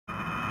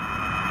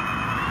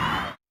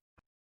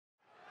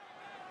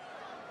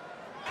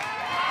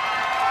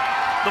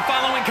The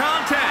following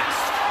contest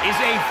is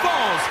a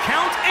Falls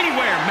Count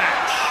Anywhere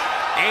match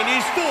and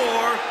is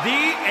for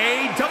the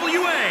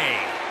AWA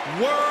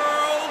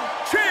World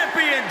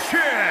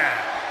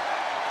Championship.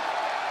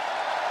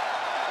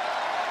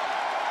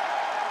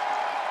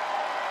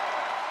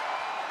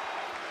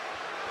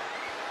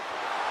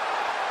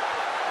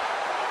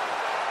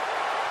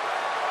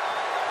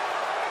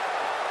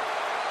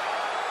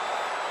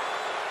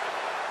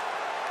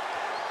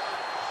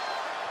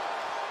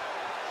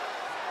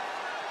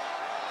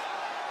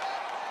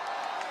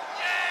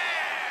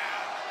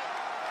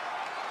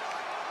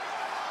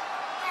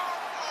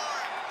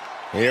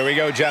 Here we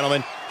go,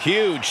 gentlemen.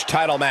 Huge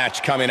title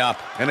match coming up.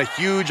 And a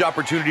huge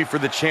opportunity for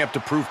the champ to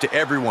prove to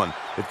everyone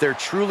that there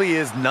truly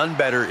is none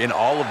better in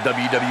all of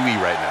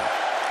WWE right now.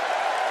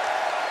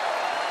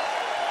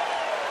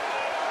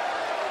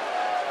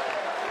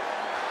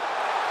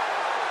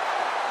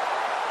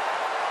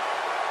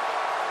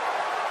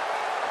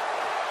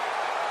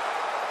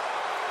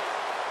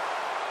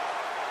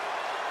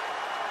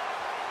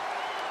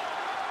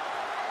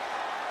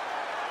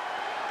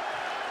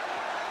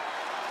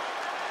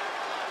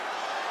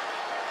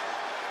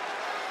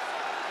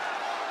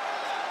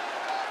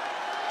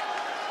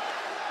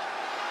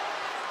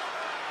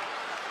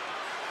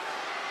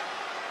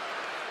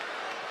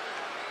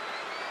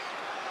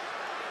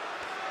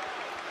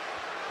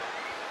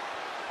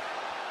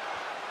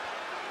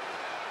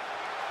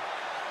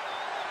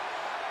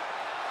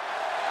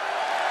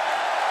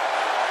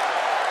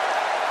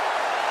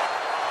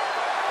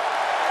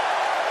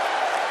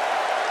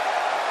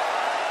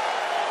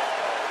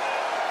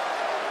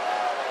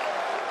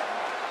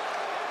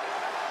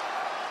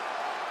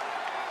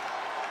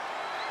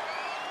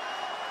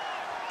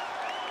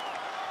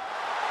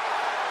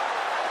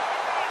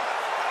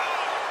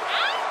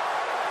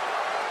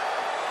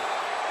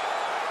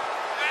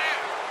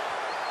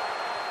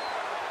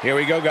 Here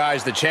we go,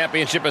 guys. The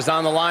championship is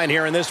on the line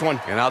here in this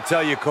one. And I'll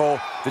tell you, Cole,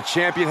 the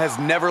champion has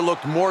never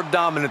looked more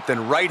dominant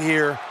than right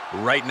here,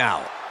 right now.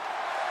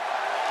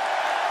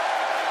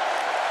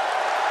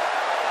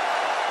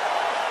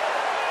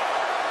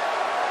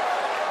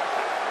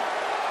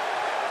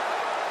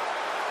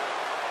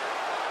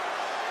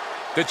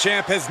 The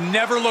champ has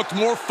never looked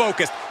more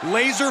focused,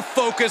 laser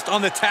focused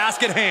on the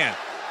task at hand.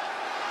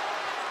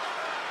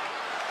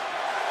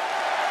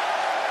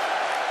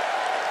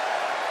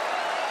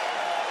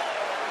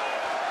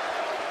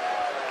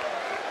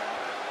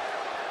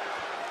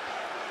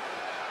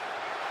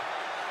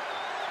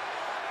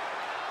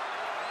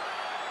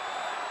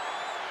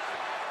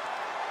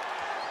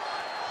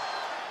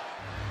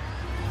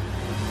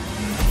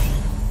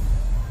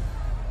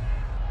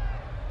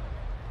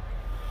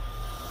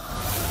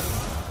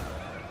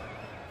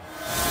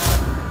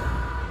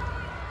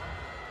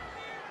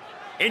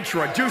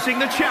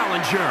 Introducing the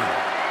challenger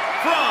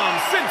from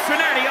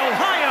Cincinnati,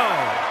 Ohio,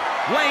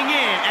 weighing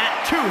in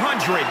at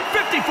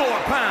 254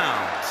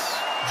 pounds,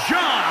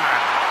 John.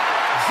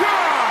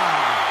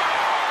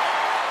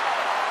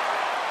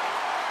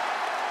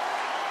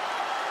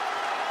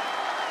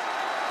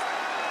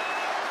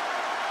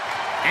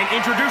 And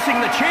introducing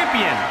the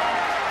champion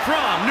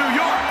from New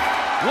York,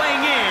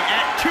 weighing in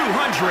at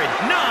 209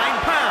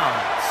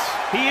 pounds,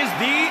 he is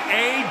the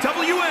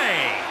AWA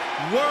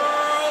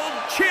World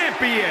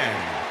Champion,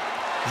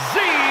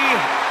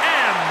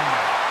 CM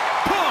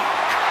Punk.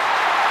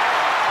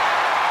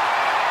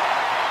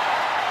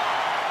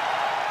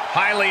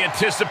 Highly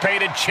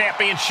anticipated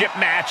championship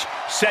match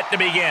set to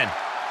begin.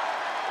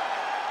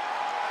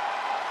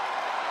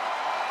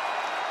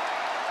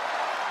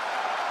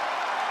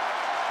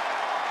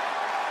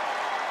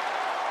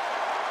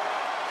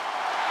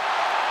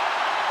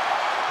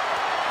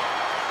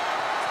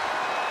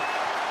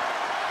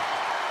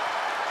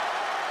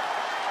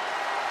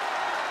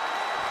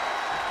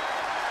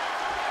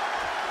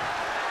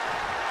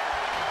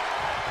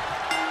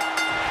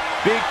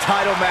 Big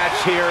title match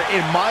here.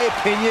 In my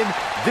opinion,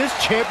 this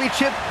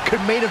championship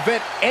could main event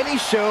any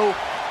show,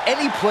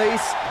 any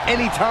place,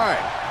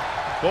 anytime.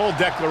 Bold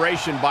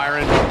declaration,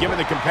 Byron.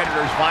 Given the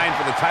competitors vying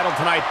for the title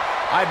tonight,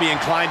 I'd be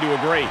inclined to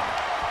agree.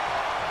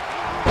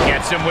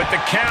 Gets him with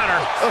the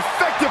counter.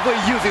 Effectively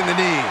using the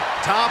knee.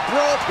 Top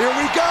rope, here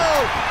we go.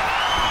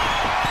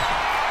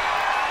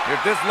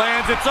 If this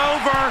lands, it's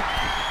over.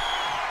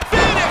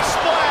 Phoenix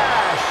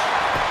splash!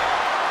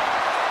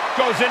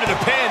 Goes into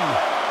the pin.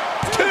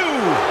 2.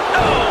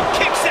 Oh,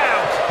 kicks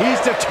out. He's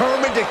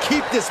determined to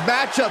keep this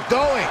matchup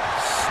going.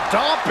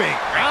 Stomping.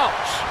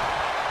 Ouch.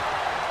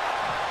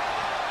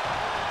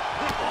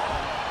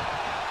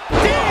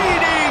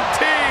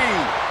 DDT!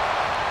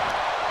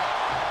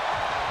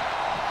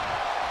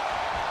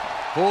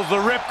 Pulls the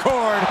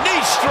ripcord.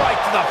 Knee strike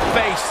to the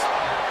face.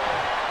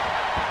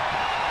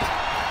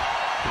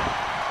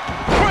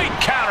 Great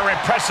counter.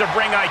 Impressive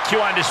ring IQ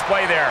on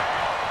display there.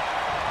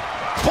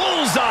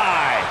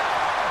 Bullseye.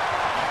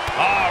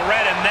 Oh,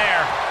 read him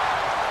there.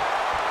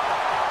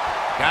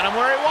 Got him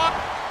where he wants.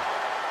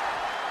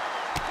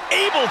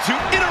 Able to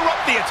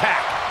interrupt the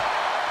attack.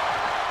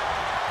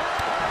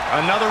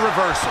 Another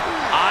reversal.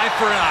 Eye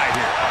for an eye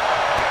here.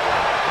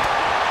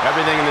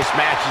 Everything in this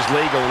match is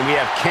legal, and we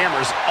have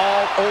cameras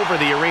all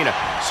over the arena.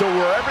 So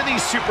wherever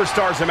these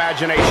superstars'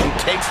 imagination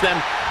takes them,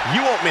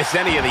 you won't miss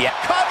any of the...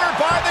 Covered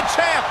by the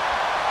champ!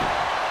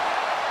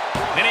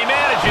 And he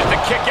manages to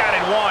kick out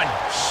in one.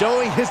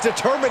 Showing his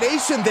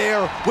determination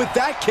there with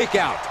that kick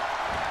out.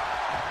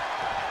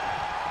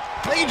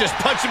 I think he just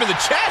punched him in the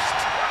chest.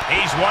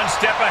 He's one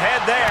step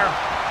ahead there.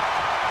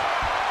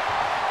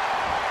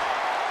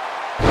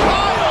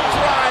 Pile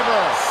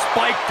driver!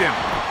 Spiked him.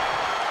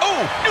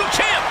 Oh, new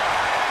champ!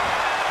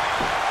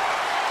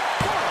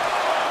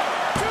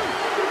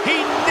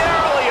 He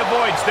narrowly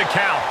avoids the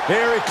count.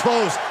 Very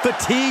close.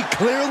 Fatigue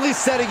clearly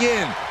setting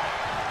in.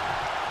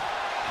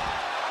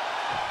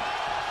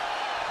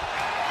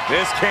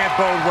 This can't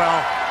bode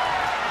well.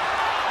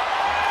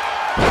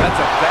 That's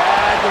a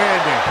bad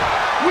landing.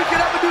 We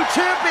could have a new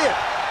champion.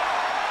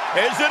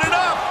 Is it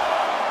enough?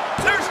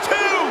 There's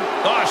two!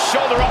 Oh,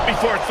 shoulder up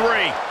before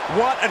three.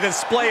 What a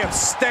display of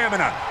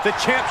stamina. The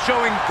champ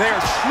showing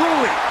they're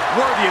truly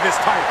worthy of this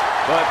title.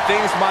 But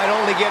things might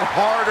only get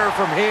harder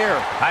from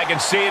here. I can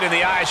see it in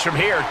the eyes from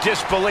here.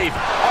 Disbelief.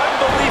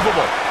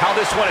 Unbelievable how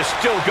this one is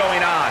still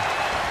going on.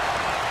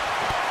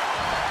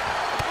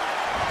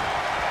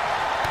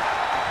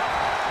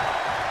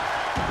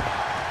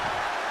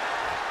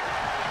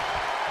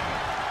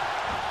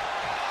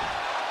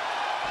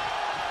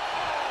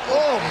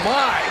 Oh,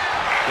 my.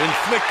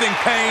 Inflicting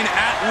pain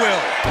at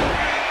will.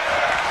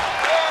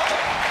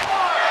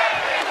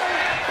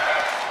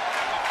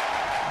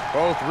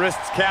 Both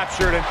wrists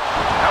captured, and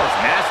that was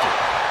nasty.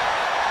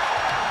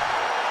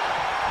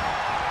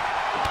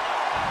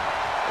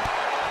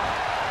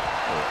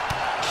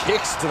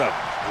 Kicks to the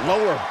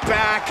lower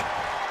back.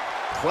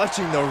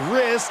 Clutching the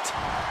wrist.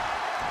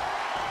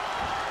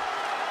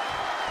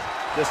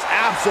 Just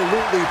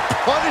absolutely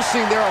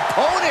punishing their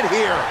opponent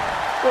here.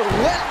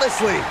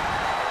 Relentlessly.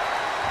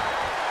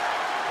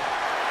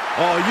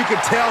 Oh, you can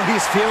tell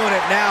he's feeling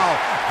it now.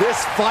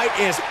 This fight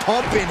is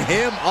pumping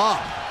him up.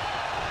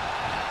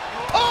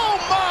 Oh,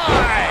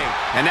 my!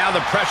 And now the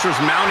pressure's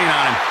mounting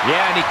on him.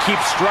 Yeah, and he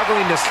keeps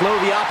struggling to slow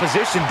the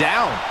opposition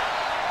down.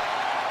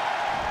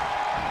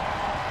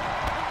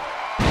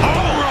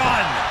 Home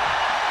run!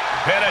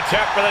 Pin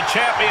attempt for the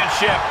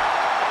championship.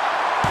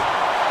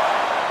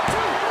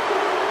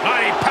 Oh,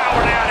 he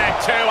powered out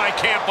at two. I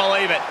can't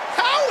believe it.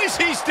 How is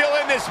he still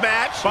in this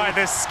match? By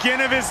the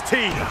skin of his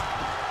teeth.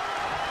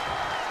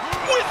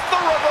 With the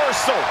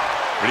reversal.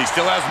 But he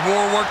still has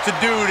more work to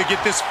do to get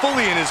this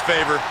fully in his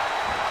favor.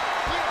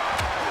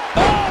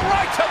 Oh,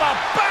 right to the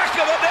back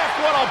of the neck.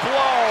 What a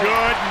blow.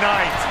 Good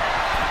night.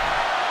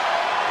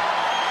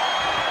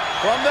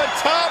 From the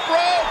top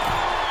rope.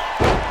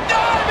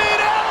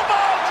 Diving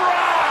elbow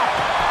drop.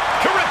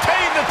 To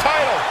retain the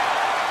title.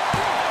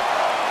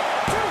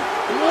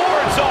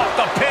 Wards off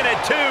the pin at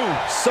two.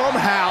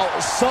 Somehow,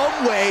 some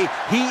way,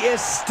 he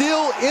is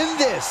still in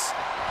this.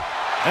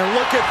 And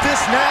look at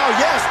this now,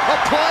 yes,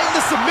 applying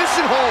the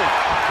submission hold.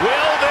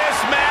 Will this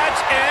match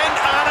end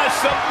on a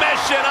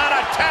submission, on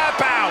a tap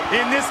out?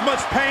 In this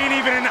much pain,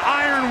 even an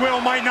iron will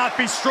might not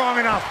be strong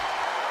enough.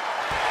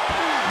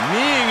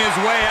 Kneeing his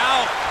way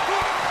out.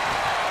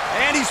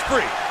 And he's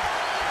free.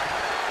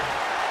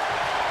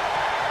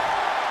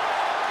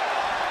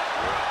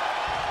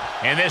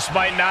 And this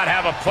might not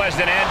have a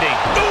pleasant ending.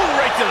 Ooh,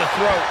 right to the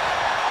throat.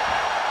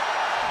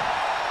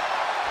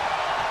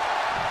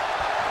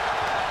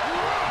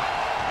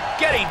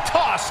 Getting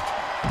tossed.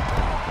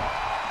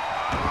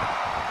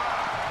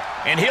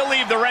 And he'll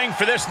leave the ring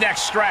for this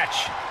next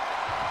stretch.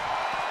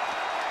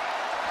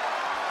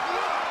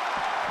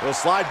 He'll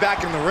slide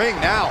back in the ring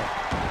now.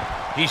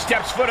 He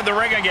steps foot in the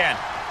ring again.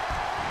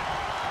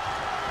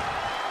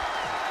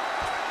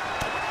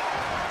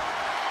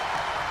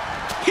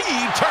 He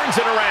turns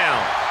it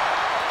around.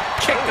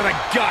 Kick to the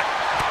gut.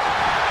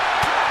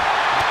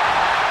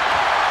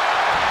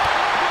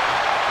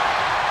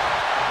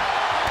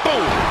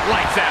 Boom,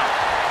 lights out.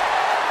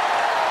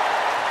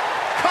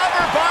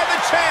 Covered by the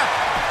champ.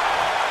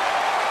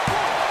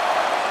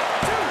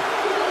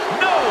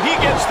 No, he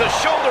gets the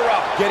shoulder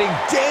up. Getting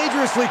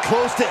dangerously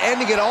close to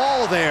ending it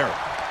all there.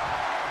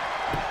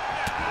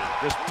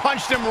 Just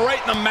punched him right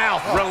in the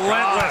mouth.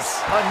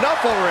 Relentless.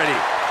 Enough already.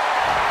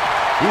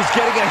 He's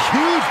getting a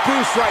huge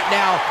boost right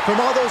now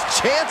from all those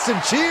chants and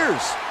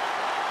cheers.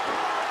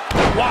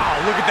 Wow,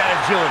 look at that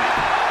agility.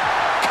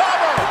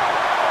 Cover!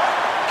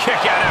 Kick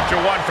out after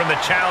one from the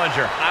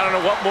challenger. I don't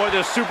know what more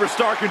this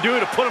superstar can do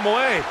to put him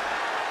away.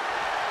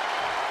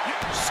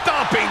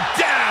 Stomping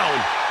down.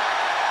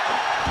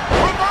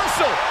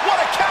 Reversal. What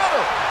a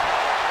counter.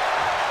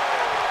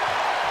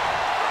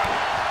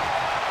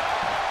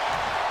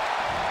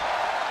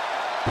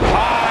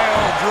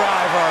 Pile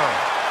driver.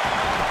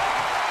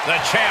 The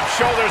champ's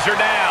shoulders are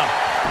down.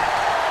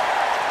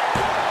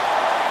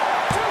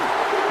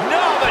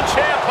 No, the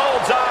champ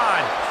holds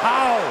on.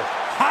 How?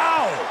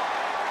 How?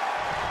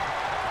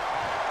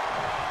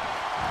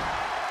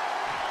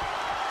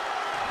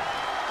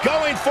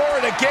 Going for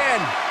it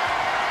again.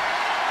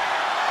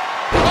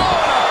 Oh,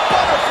 and a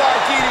butterfly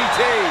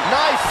DDT.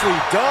 Nicely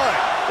done.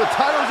 The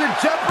title's in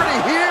jeopardy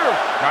here.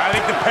 I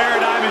think the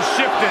paradigm has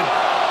shifted.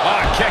 Oh,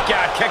 kick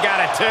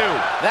out at 2.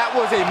 That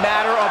was a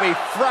matter of a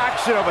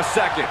fraction of a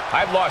second.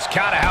 I've lost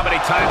count of how many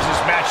times this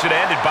match should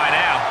have ended by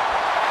now.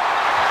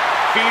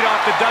 Feed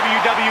off the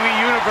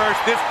WWE Universe.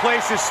 This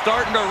place is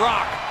starting to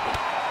rock.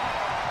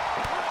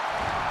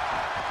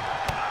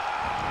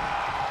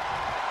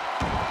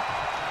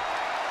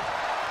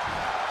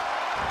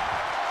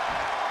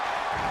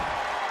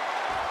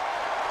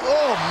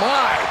 Oh,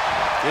 my.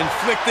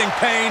 Inflicting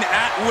pain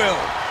at will.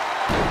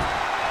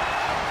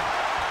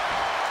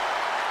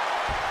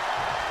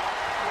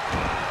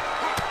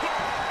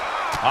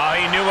 Oh,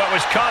 he knew what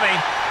was coming.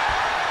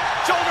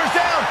 Shoulders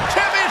down.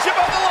 Championship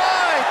on the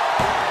line.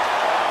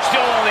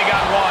 Still only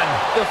got one.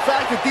 The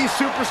fact that these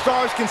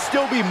superstars can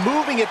still be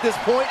moving at this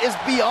point is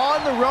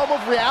beyond the realm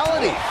of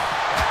reality.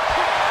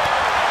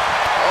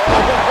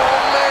 Oh,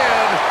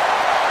 man.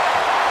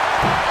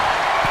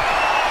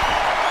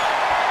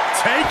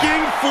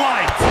 Taking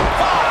flight.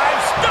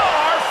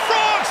 5-star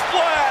frog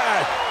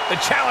splash. The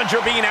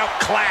challenger being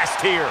outclassed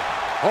here.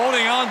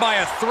 Holding on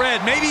by a thread,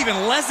 maybe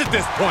even less at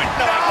this point.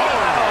 No.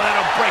 Oh,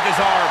 that'll break his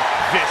arm.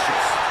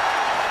 Vicious.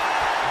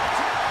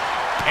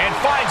 And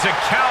finds a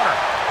counter.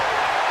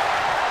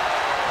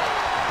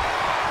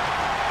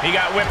 He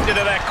got whipped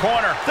into that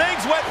corner.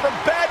 Things went from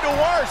bad to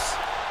worse.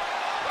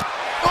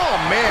 Oh,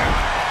 man.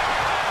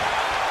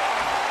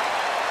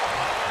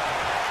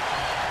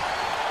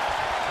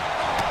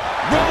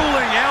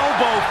 Rolling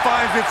elbow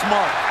finds its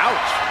mark.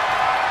 Ouch.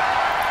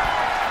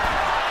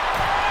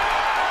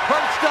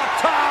 Perched up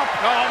top.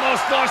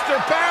 Almost lost their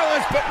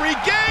balance, but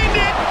regained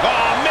it.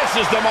 Oh,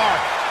 misses the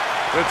mark.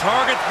 The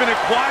target's been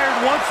acquired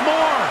once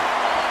more.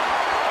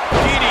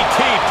 DDT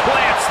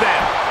plants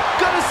them.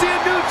 Gonna see a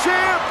new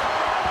champ.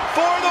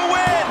 For the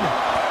win.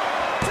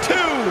 2.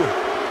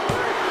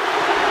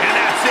 And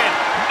that's it.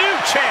 New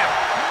champ.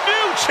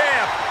 New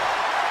champ.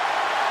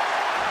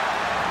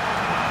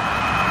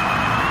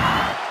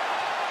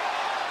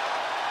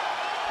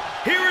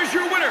 Here is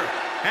your winner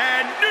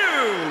and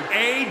new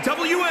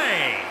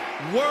AWA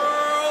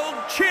World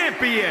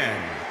Champion,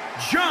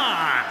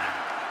 John.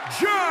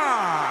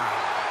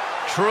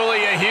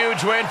 Truly a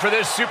huge win for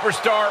this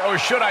superstar, or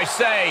should I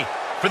say,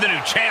 for the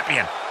new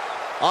champion.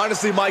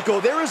 Honestly,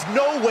 Michael, there is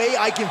no way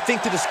I can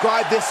think to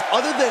describe this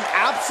other than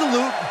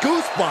absolute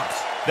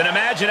goosebumps. Then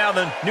imagine how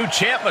the new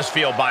champ must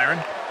feel, Byron.